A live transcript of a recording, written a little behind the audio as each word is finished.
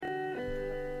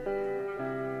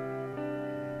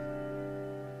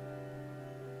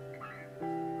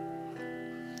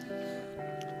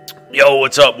Yo,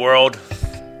 what's up, world?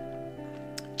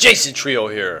 Jason Trio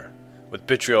here with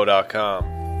Bitrio.com.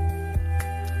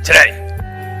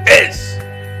 Today is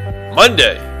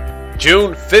Monday,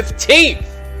 June 15th,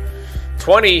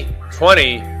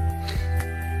 2020.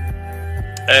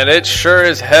 And it sure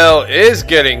as hell is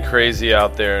getting crazy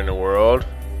out there in the world.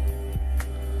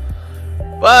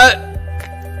 But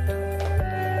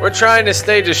we're trying to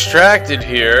stay distracted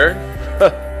here.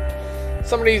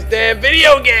 Some of these damn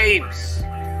video games.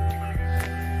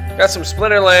 Got some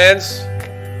Splinterlands.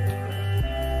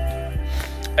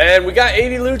 And we got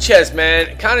 80 loot chests, man.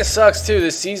 It kind of sucks, too.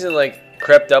 This season,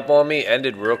 crept up on me.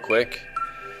 Ended real quick.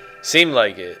 Seemed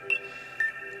like it.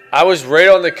 I was right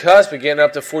on the cusp of getting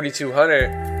up to 4,200.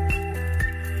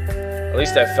 At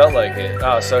least I felt like it.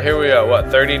 Oh, so here we are. What,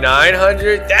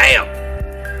 3,900? Damn!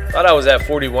 Thought I was at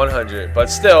 4,100. But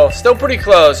still pretty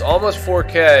close. Almost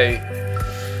 4K.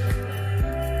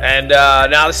 And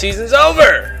now the season's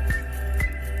over.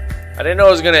 I didn't know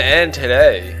it was going to end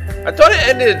today. I thought it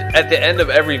ended at the end of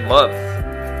every month.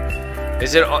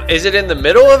 Is it in the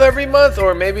middle of every month?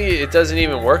 Or maybe it doesn't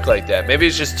even work like that. Maybe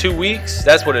it's just 2 weeks?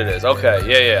 That's what it is.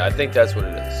 Okay, yeah. I think that's what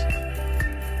it is.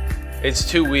 It's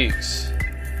 2 weeks.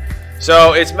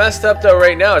 So it's messed up though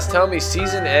right now. It's telling me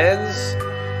season ends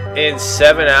in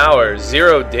 7 hours.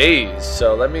 0 days.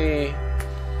 So let me...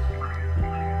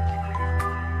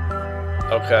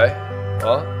 Okay.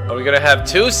 Well, are we going to have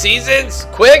 2 seasons?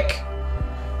 Quick!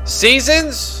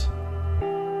 Seasons?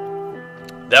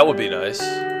 That would be nice.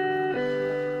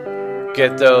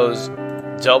 Get those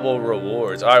double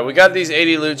rewards. Alright, we got these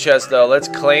 80 loot chests though. Let's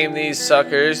claim these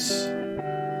suckers.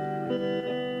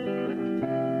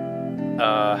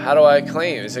 How do I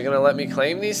claim? Is it going to let me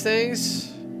claim these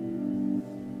things?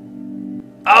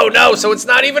 Oh no, so it's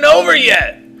not even over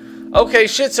yet! Okay,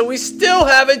 shit, so we still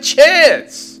have a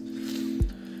chance!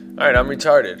 Alright, I'm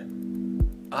retarded.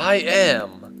 I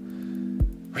am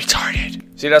retarded.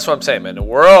 See, that's what I'm saying, man. The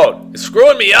world is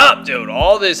screwing me up, dude.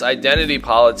 All this identity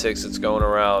politics that's going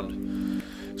around.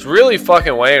 It's really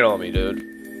fucking weighing on me, dude.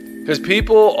 Because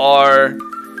people are...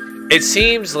 It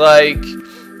seems like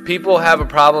people have a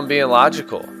problem being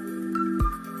logical.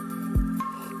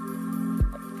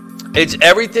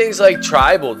 Everything's like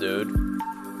tribal, dude.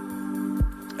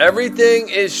 Everything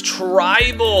is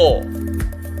tribal.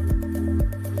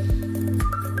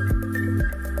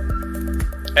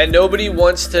 And nobody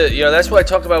wants to, that's what I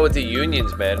talk about with the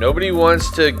unions, man. Nobody wants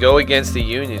to go against the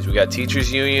unions. We got teachers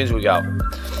unions. We got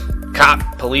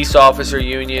police officer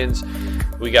unions.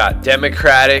 We got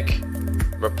Democratic,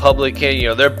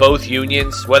 Republican. They're both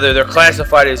unions. Whether they're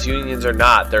classified as unions or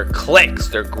not. They're cliques.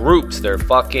 They're groups. They're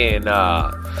fucking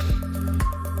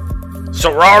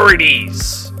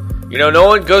sororities. No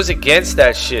one goes against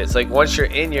that shit. It's like once you're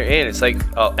in, you're in. It's like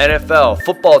a NFL,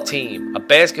 football team, a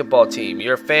basketball team.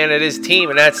 You're a fan of this team,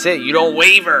 and that's it. You don't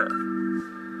waver.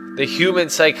 The human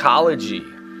psychology.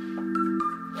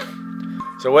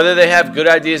 So whether they have good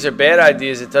ideas or bad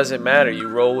ideas, it doesn't matter. You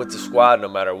roll with the squad no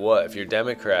matter what. If you're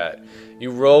Democrat, you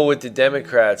roll with the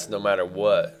Democrats no matter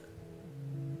what.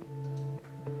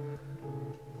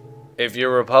 If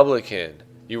you're Republican,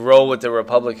 you roll with the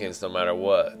Republicans no matter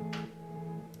what.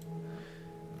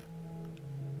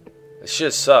 This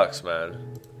shit sucks,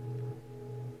 man.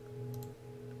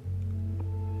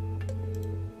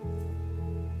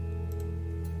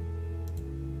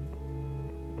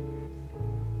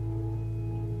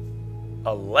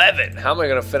 $11. How am I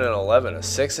gonna fit an 11? A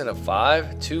 6 and a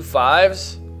 5? 2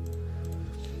 5s?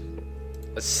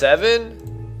 A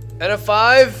 7 and a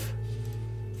 5?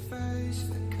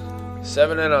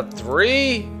 7 and a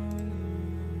 3?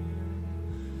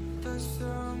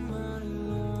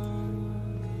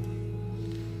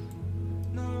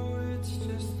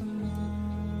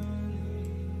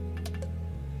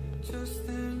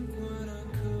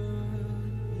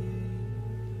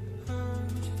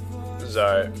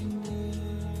 Alright.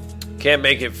 Can't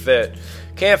make it fit.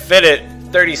 Can't fit it.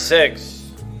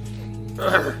 36.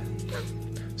 So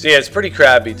yeah, it's pretty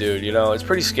crappy, dude. It's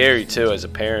pretty scary too as a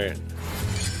parent.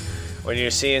 When you're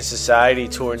seeing society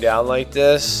torn down like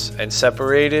this and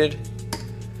separated.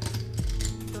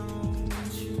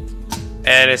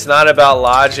 And it's not about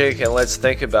logic and let's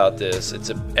think about this.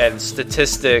 And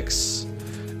statistics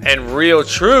and real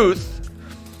truth.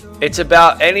 It's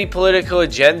about any political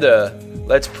agenda.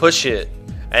 Let's push it.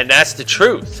 And that's the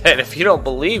truth. And if you don't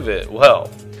believe it, well,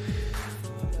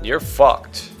 you're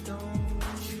fucked.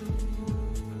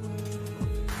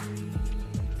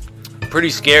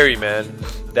 Pretty scary, man,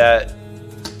 that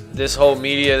this whole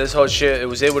media, this whole shit, it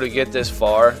was able to get this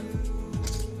far.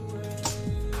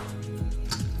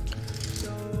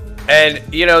 And,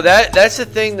 you know, that's the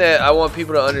thing that I want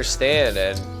people to understand.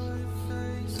 And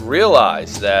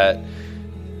realize that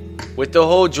with the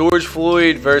whole George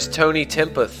Floyd versus Tony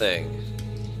Timpa thing,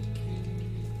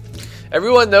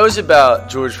 everyone knows about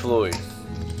George Floyd.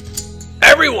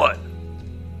 Everyone!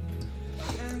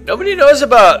 Nobody knows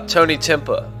about Tony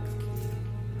Timpa.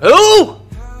 Who?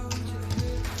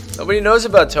 Nobody knows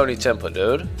about Tony Timpa,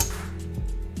 dude.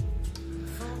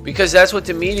 Because that's what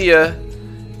the media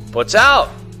puts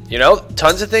out. You know,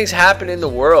 tons of things happen in the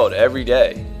world every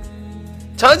day.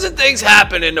 Tons of things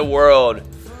happen in the world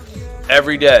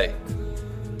every day.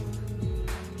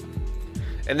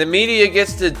 And the media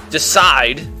gets to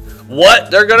decide what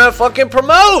they're gonna fucking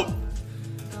promote.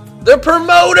 They're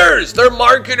promoters. They're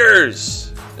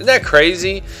marketers. Isn't that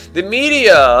crazy? The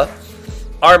media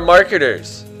are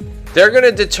marketers. They're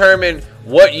gonna determine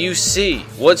what you see,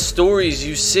 what stories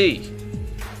you see,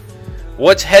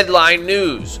 what's headline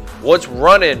news, what's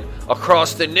running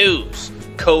across the news.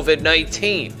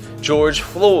 COVID-19, George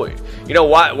Floyd. You know,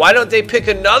 why don't they pick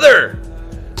another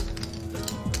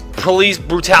police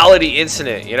brutality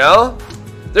incident, you know?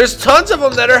 There's tons of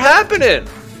them that are happening.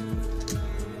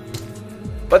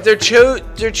 But they're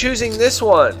choosing this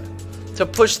one to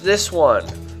push this one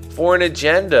for an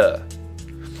agenda.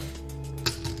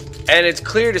 And it's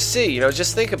clear to see, you know,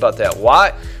 just think about that.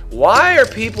 Why are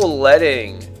people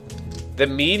letting the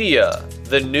media,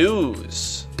 the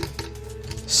news,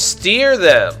 steer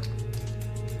them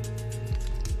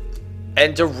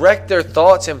and direct their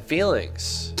thoughts and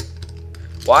feelings?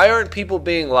 Why aren't people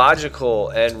being logical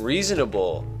and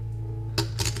reasonable?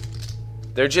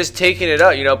 They're just taking it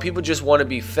out. You know, people just want to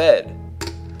be fed.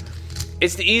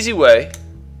 It's the easy way.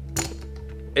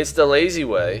 It's the lazy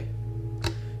way.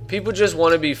 People just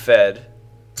want to be fed.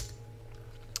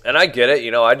 And I get it.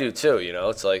 You know, I do too. You know,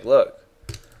 it's like, look,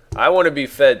 I want to be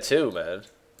fed too, man.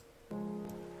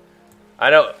 I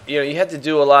don't, you know, you have to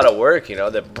do a lot of work, you know,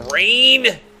 the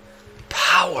brain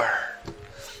power.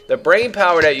 The brain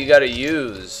power that you got to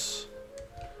use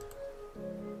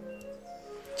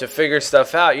to figure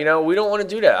stuff out. You know, we don't want to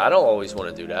do that. I don't always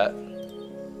want to do that.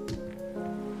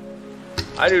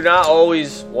 I do not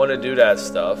always want to do that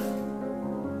stuff.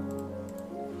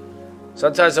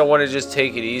 Sometimes I want to just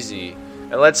take it easy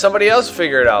and let somebody else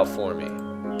figure it out for me.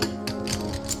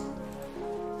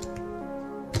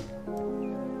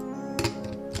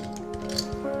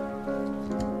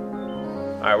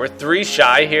 Alright, we're 3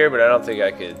 shy here, but I don't think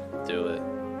I could do it.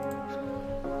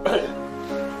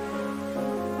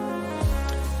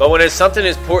 But when it's something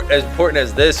as important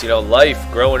as this, you know, life,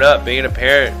 growing up, being a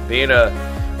parent, being a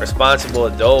responsible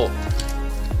adult.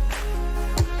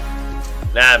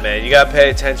 Nah, man, you gotta pay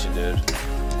attention, dude.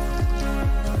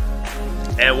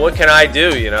 And what can I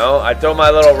do, you know? I throw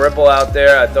my little ripple out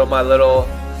there. I throw my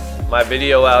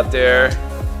video out there.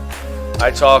 I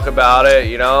talk about it,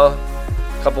 you know?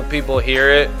 A couple people hear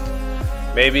it.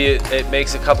 Maybe it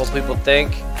makes a couple people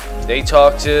think. They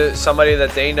talk to somebody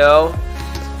that they know.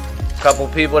 A couple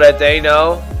people that they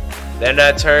know. Then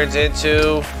that turns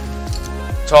into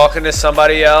talking to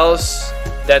somebody else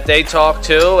that they talk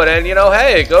to. And then, you know,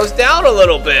 hey, it goes down a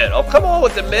little bit. Oh, come on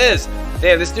with the Miz.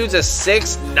 Damn, this dude's a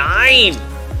 6'9".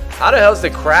 How the hell's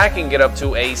the Kraken get up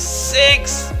to a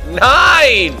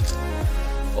 6'9"?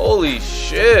 Holy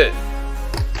shit.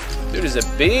 Dude is a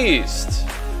beast.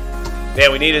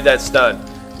 Man, we needed that stun.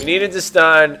 We needed the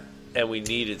stun, and we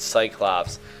needed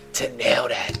Cyclops to nail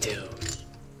that dude.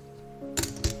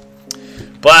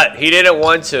 But he didn't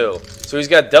want to. So he's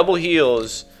got double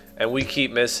heals, and we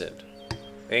keep missing.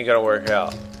 Ain't gonna work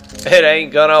out. It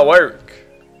ain't gonna work.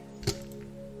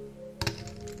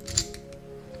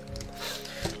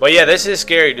 But yeah, this is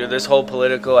scary, dude. This whole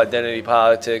political identity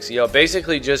politics, you know,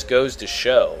 basically just goes to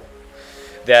show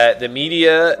that the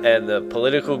media and the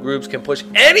political groups can push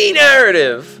any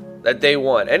narrative that they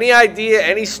want, any idea,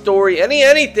 any story,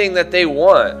 anything that they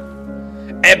want,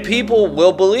 and people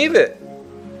will believe it.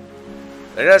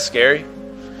 Isn't that scary?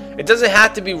 It doesn't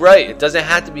have to be right. It doesn't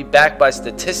have to be backed by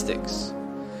statistics.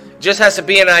 It just has to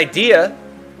be an idea,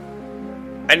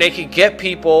 and they can get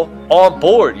people on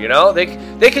board, you know? They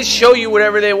can show you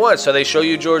whatever they want. So they show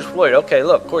you George Floyd. Okay,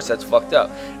 look, of course that's fucked up.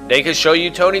 They could show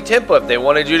you Tony Timpa if they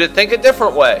wanted you to think a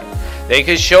different way. They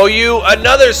could show you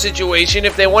another situation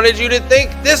if they wanted you to think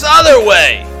this other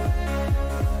way.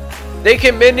 They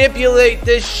can manipulate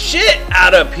the shit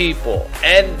out of people.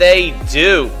 And they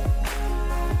do.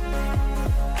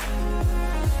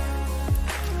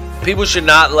 People should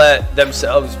not let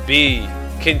themselves be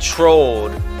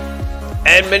controlled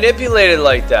and manipulated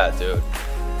like that, dude.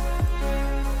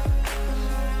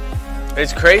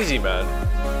 It's crazy, man.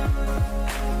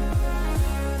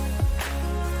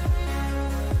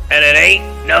 And it ain't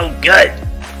no good.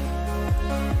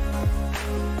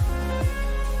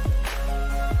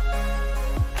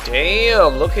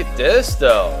 Damn, look at this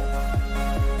though.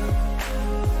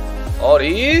 All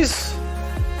these?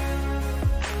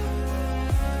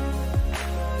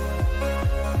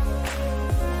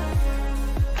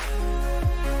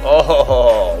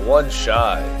 Oh, one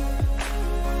shy.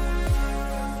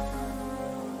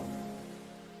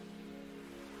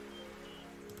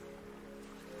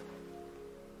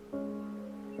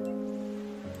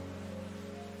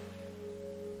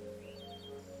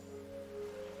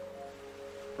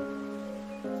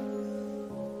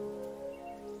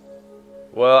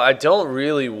 Well, I don't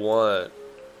really want...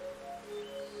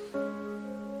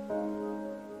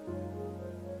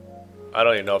 I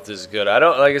don't even know if this is good.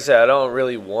 Like I said, I don't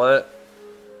really want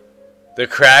the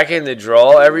Kraken to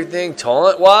draw everything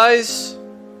taunt-wise.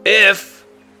 If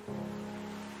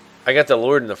I got the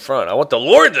Lord in the front. I want the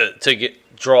Lord to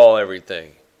draw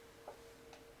everything.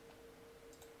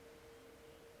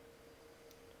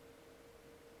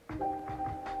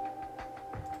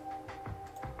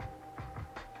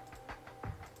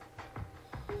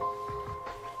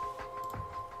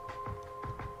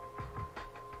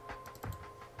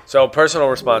 So, personal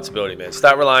responsibility, man.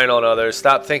 Stop relying on others.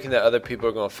 Stop thinking that other people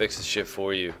are going to fix the shit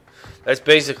for you. That's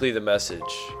basically the message.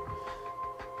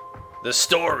 The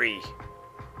story.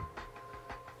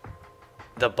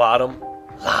 The bottom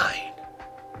line.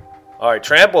 Alright,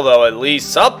 trample, though. At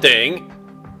least something.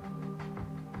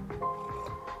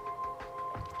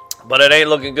 But it ain't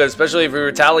looking good, especially if he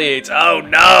retaliates. Oh,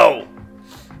 no!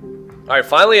 Alright,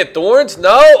 finally a Thorns?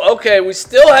 No? Okay, we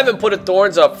still haven't put a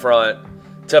Thorns up front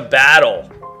to battle.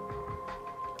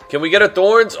 Can we get a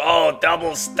Thorns? Oh,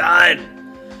 double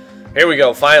stun. Here we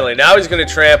go, finally. Now he's going to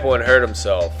trample and hurt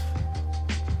himself.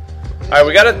 Alright,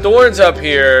 we got a Thorns up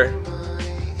here.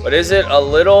 But is it a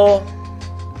little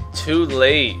too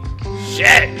late?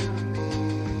 Shit.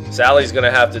 Sally's going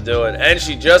to have to do it. And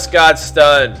she just got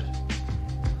stunned.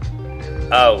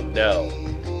 Oh, no.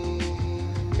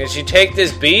 Can she take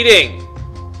this beating?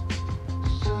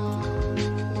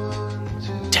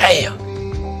 Damn.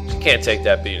 She can't take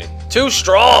that beating. Too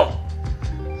strong.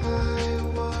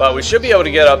 But we should be able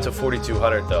to get up to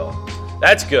 4,200 though.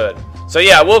 That's good. So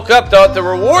yeah, I woke up, thought the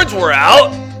rewards were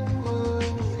out.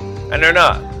 And they're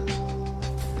not.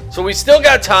 So we still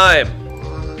got time.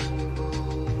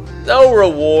 No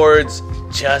rewards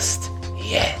just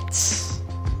yet.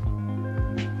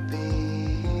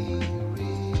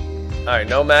 Alright,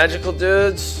 no magical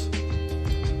dudes.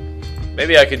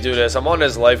 Maybe I could do this. I'm on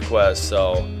this life quest,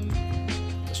 so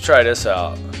let's try this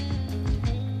out.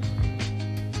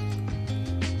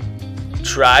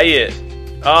 Try it.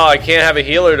 Oh, I can't have a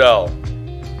healer though.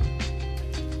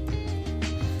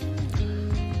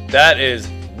 That is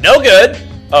no good.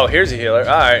 Oh, here's a healer.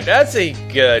 Alright, that's a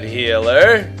good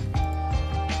healer.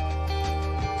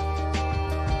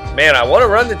 Man, I want to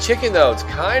run the chicken though. It's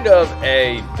kind of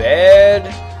a bad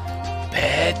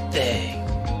thing.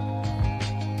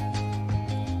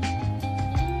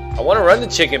 I want to run the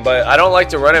chicken, but I don't like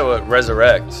to run it with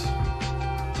Resurrect.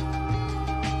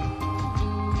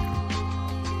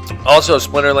 Also,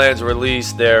 Splinterlands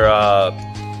released their a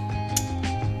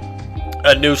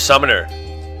new summoner.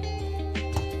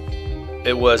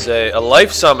 It was a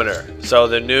life summoner. So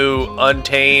the new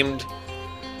Untamed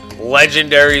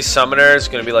legendary summoner is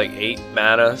going to be like 8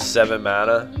 mana, 7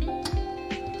 mana.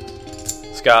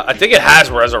 It's got, I think it has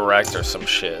Resurrect or some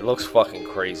shit. It looks fucking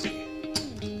crazy.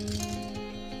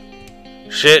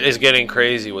 Shit is getting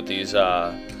crazy with these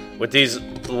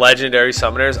legendary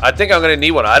summoners. I think I'm going to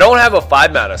need one. I don't have a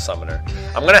 5 mana summoner.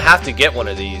 I'm going to have to get one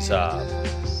of these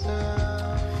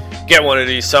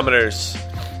summoners.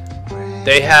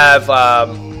 They have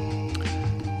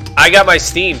I got my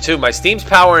Steam too. My Steam's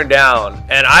powering down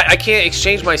and I can't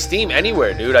exchange my Steam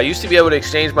anywhere, dude. I used to be able to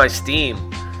exchange my Steam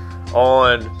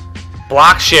on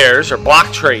block shares or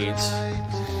block trades.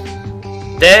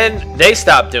 Then they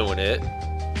stopped doing it.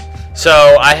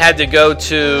 So I had to go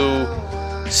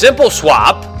to Simple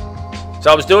Swap.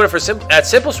 So I was doing it at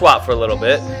Simple Swap for a little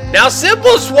bit. Now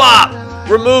Simple Swap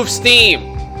removed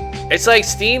Steam. It's like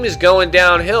Steam is going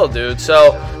downhill, dude.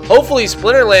 So hopefully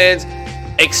Splinterlands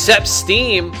accepts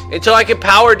Steam until I can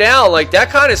power down. Like, that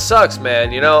kind of sucks,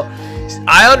 man. You know,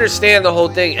 I understand the whole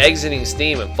thing, exiting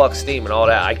Steam and fuck Steam and all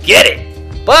that. I get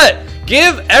it. But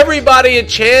give everybody a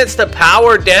chance to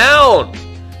power down.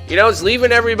 You know, it's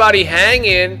leaving everybody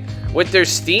hanging with their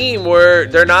Steam where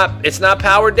it's not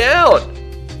powered down.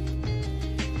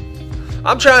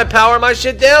 I'm trying to power my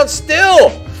shit down still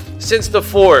since the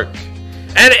fork.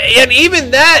 And even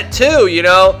that too, you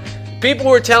know, people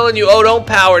were telling you, oh, don't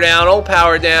power down,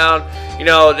 you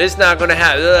know, it's not gonna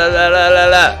happen.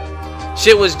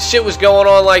 Shit was going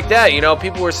on like that, you know.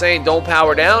 People were saying don't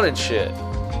power down and shit.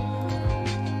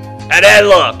 And then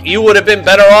look, you would have been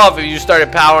better off if you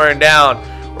started powering down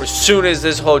as soon as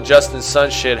this whole Justin Sun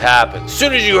shit happened. As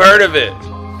soon as you heard of it,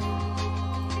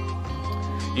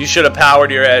 you should have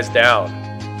powered your ass down.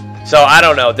 So I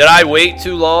don't know. Did I wait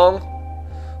too long?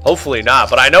 Hopefully not.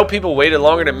 But I know people waited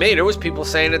longer than me. There was people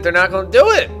saying that they're not going to do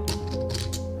it.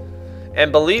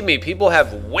 And believe me, people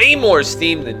have way more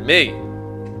Steam than me.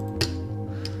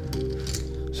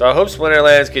 So I hope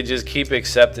Splinterlands could just keep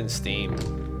accepting Steam.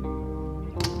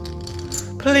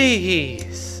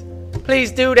 Please.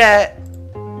 Please do that.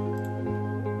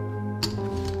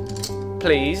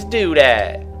 Please do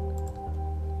that.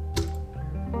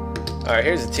 Alright,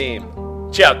 here's the team.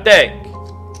 What y'all think?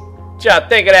 What y'all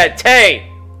think of that team?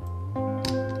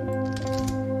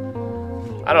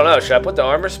 I don't know. Should I put the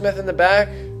armor smith in the back?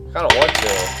 Kind of want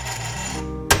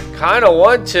to. Kind of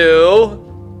want to.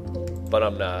 But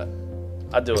I'm not.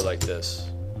 I'll do it like this.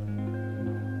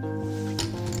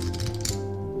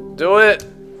 Do it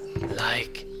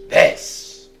like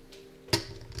this.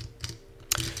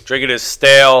 Drinking his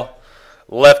stale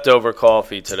leftover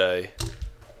coffee today.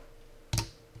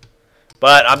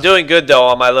 But I'm doing good though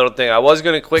on my little thing. I was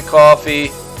going to quit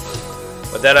coffee,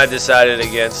 but then I decided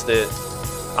against it.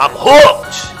 I'm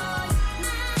hooked!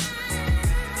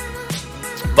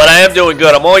 But I am doing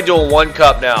good. I'm only doing 1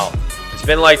 cup now. It's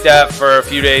been like that for a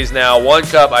few days now. 1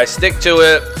 cup, I stick to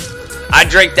it. I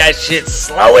drink that shit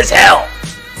slow as hell.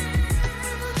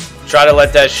 Try to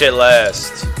let that shit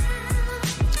last.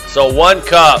 So 1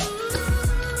 cup.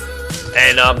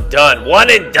 And I'm done.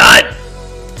 1 and done.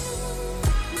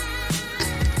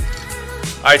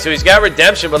 Alright, so he's got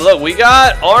redemption, but look, we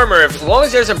got armor. As long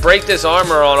as he doesn't break this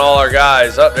armor on all our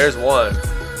guys. Oh, there's one.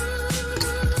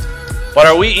 But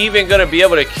are we even going to be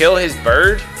able to kill his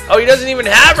bird? Oh, he doesn't even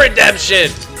have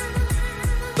redemption.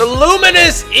 The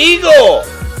Luminous Eagle.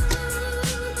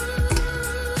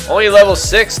 Only level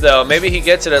 6, though. Maybe he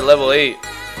gets it at level 8.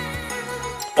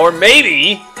 Or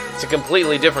maybe it's a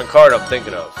completely different card I'm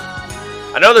thinking of.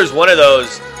 I know there's one of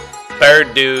those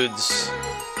bird dudes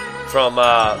from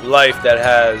Life that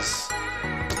has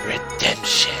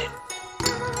redemption.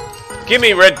 Give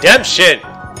me redemption.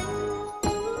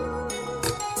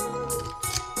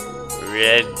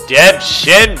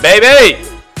 Redemption, baby.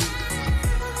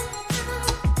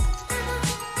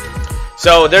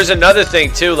 So there's another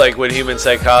thing too, like with human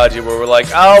psychology, where we're like,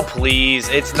 oh please,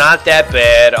 it's not that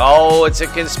bad. Oh, it's a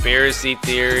conspiracy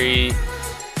theory.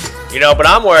 You know, but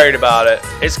I'm worried about it.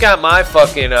 It's got my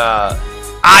fucking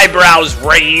eyebrows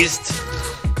raised.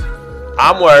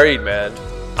 I'm worried, man.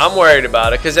 I'm worried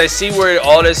about it because I see where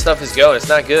all this stuff is going. It's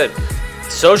not good.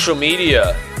 Social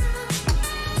media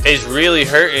is really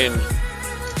hurting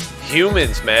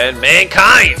humans, man.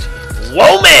 Mankind.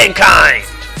 Whoa, mankind.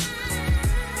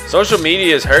 Social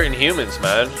media is hurting humans,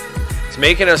 man. It's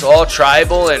making us all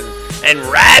tribal and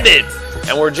rabid.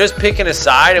 And we're just picking a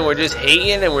side and we're just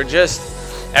hating and we're just...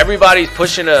 Everybody's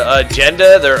pushing an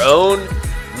agenda, their own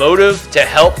motive to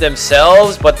help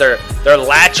themselves, but they're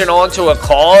latching onto a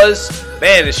cause.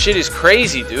 Man, this shit is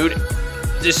crazy, dude.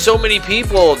 There's so many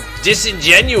people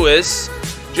disingenuous,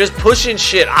 just pushing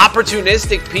shit,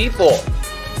 opportunistic people.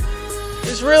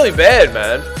 It's really bad,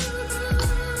 man.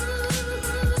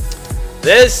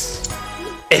 This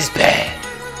is bad.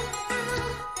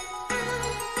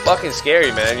 Fucking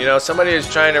scary, man. You know, somebody is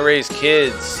trying to raise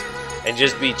kids and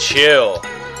just be chill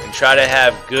and try to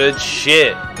have good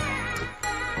shit.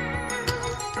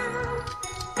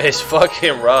 It's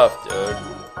fucking rough, dude.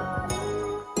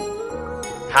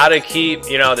 How to keep,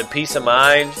 you know, the peace of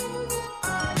mind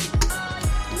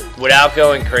without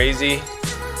going crazy.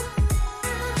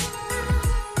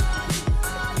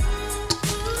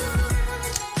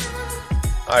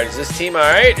 Alright, is this team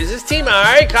alright? Is this team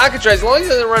alright? Cockatrice, as long as it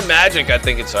doesn't run magic, I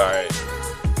think it's alright.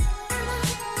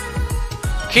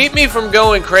 Keep me from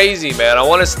going crazy, man. I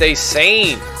want to stay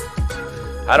sane.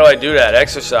 How do I do that?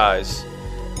 Exercise.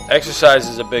 Exercise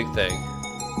is a big thing.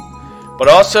 But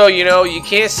also, you know, you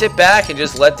can't sit back and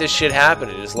just let this shit happen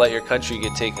and just let your country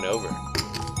get taken over.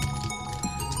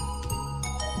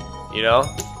 You know?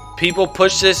 People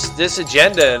push this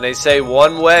agenda and they say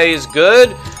one way is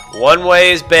good, one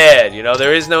way is bad. You know,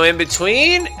 there is no in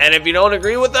between. And if you don't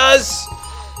agree with us,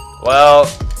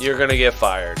 well, you're going to get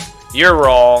fired. You're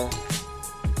wrong.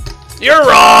 You're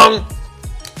wrong.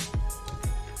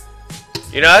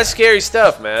 You know, that's scary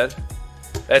stuff, man.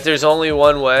 That there's only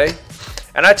one way.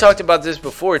 And I talked about this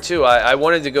before, too. I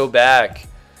wanted to go back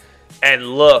and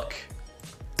look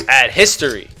at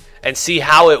history and see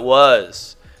how it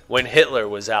was when Hitler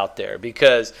was out there,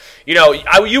 because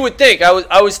you would think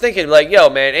I was thinking like, yo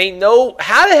man,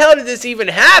 how the hell did this even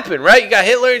happen, right? You got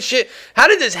Hitler and shit. How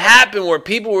did this happen where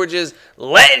people were just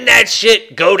letting that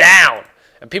shit go down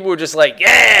and people were just like,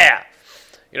 yeah,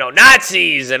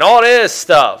 Nazis and all this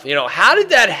stuff? How did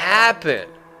that happen?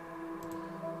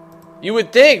 You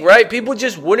would think, right? People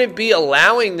just wouldn't be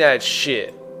allowing that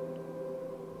shit.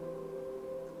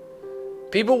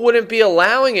 People wouldn't be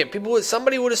allowing it.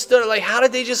 Somebody would have stood like, how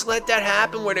did they just let that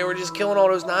happen where they were just killing all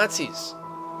those Nazis?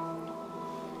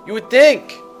 You would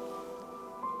think.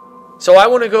 So I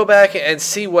want to go back and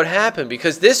see what happened,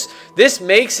 because this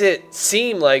makes it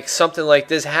seem like something like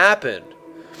this happened.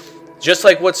 Just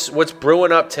like what's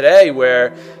brewing up today,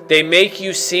 where they make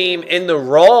you seem in the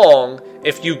wrong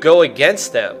if you go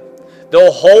against them.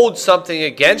 They'll hold something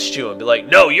against you and be like,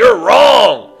 no, you're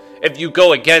wrong if you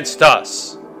go against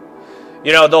us.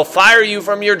 They'll fire you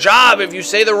from your job if you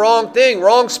say the wrong thing,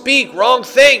 wrong speak, wrong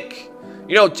think.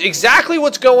 Exactly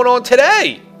what's going on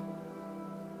today.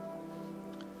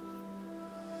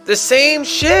 The same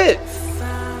shit.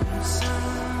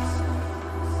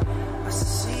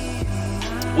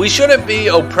 We shouldn't be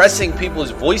oppressing people's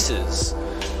voices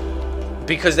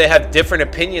because they have different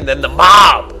opinion than the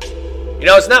mob.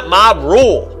 It's not mob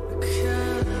rule.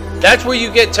 That's where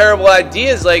you get terrible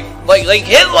ideas like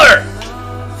Hitler.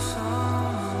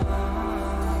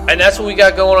 And that's what we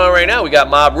got going on right now. We got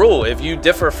mob rule. If you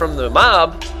differ from the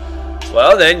mob,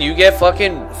 well, then you get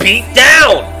fucking beat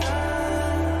down.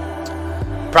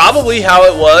 Probably how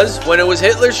it was when it was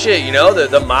Hitler shit.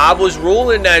 The mob was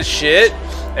ruling that shit.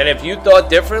 And if you thought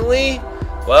differently,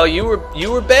 well, you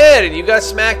were bad and you got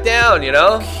smacked down,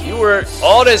 You were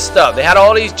all this stuff. They had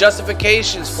all these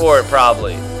justifications for it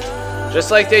probably.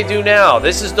 Just like they do now.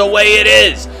 This is the way it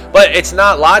is. But it's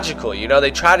not logical.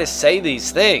 They try to say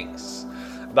these things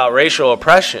about racial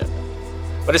oppression,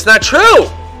 but it's not true.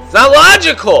 It's not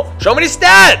logical. Show me the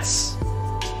stats.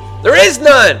 There is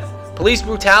none. Police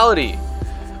brutality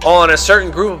on a certain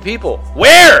group of people.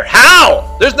 Where?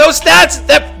 How? There's no stats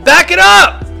that back it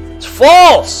up. It's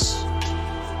false.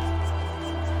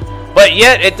 But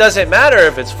yet it doesn't matter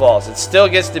if it's false. It still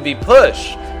gets to be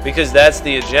pushed because that's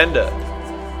the agenda.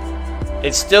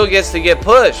 It still gets to get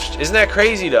pushed. Isn't that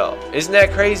crazy though? Isn't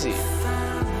that crazy?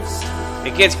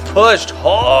 It gets pushed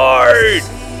hard.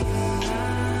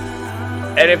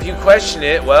 And if you question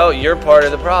it, well, you're part of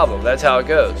the problem. That's how it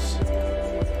goes.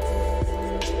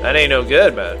 That ain't no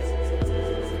good, man.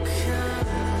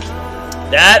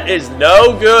 That is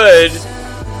no good.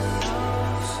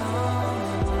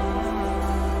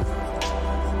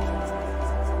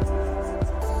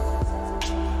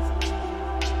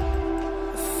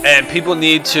 And people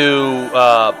need to,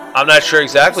 I'm not sure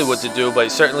exactly what to do, but you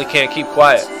certainly can't keep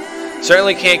quiet.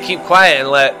 Certainly can't keep quiet and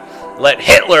let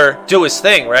Hitler do his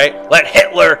thing, right? Let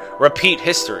Hitler repeat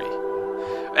history.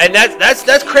 And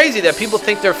that's crazy that people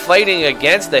think they're fighting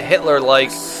against the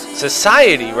Hitler-like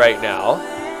society right now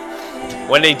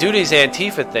when they do these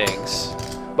Antifa things.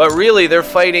 But really, they're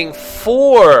fighting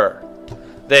for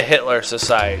the Hitler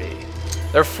society.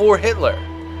 They're for Hitler.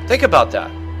 Think about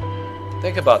that.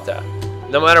 Think about that.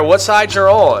 No matter what side you're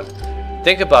on,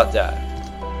 think about that.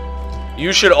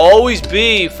 You should always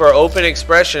be for open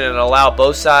expression and allow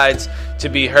both sides to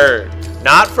be heard.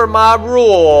 Not for mob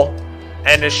rule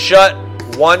and to shut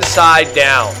one side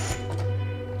down.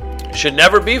 Should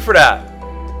never be for that.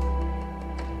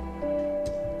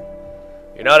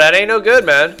 That ain't no good,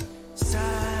 man.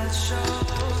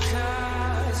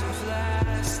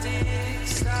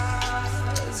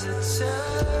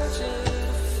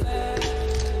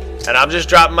 And I'm just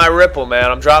dropping my ripple,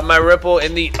 man. I'm dropping my ripple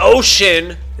in the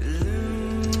ocean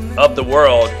of the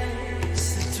world.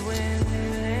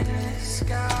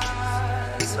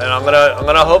 And I'm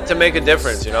gonna hope to make a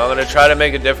difference, I'm gonna try to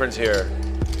make a difference here.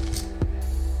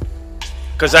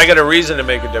 Because I got a reason to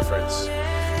make a difference.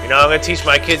 I'm gonna teach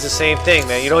my kids the same thing,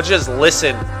 man. You don't just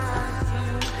listen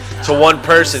to one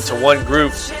person, to one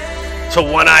group, to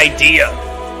one idea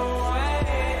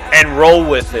and roll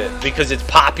with it because it's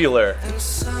popular.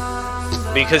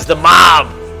 Because the mob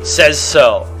says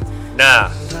so. Nah.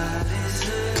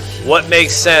 What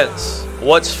makes sense?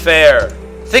 What's fair?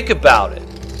 Think about it.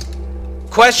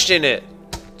 Question it.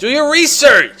 Do your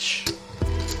research.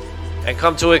 And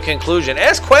come to a conclusion.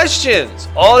 Ask questions.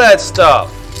 All that stuff.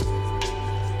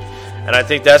 And I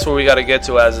think that's where we got to get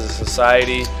to as a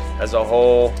society, as a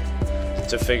whole,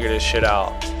 to figure this shit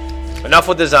out. Enough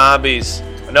with the zombies.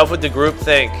 Enough with the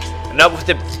groupthink.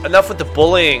 Enough with the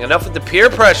bullying. Enough with the peer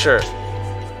pressure.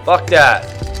 Fuck that.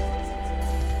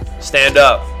 Stand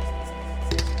up.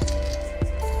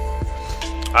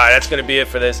 Alright, that's going to be it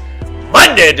for this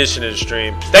Monday edition of the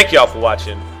stream. Thank you all for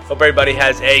watching. Hope everybody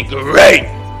has a great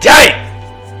day.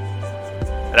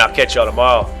 And I'll catch y'all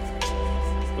tomorrow.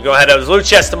 We're going to have those loot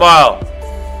chests tomorrow.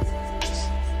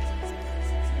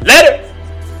 Later.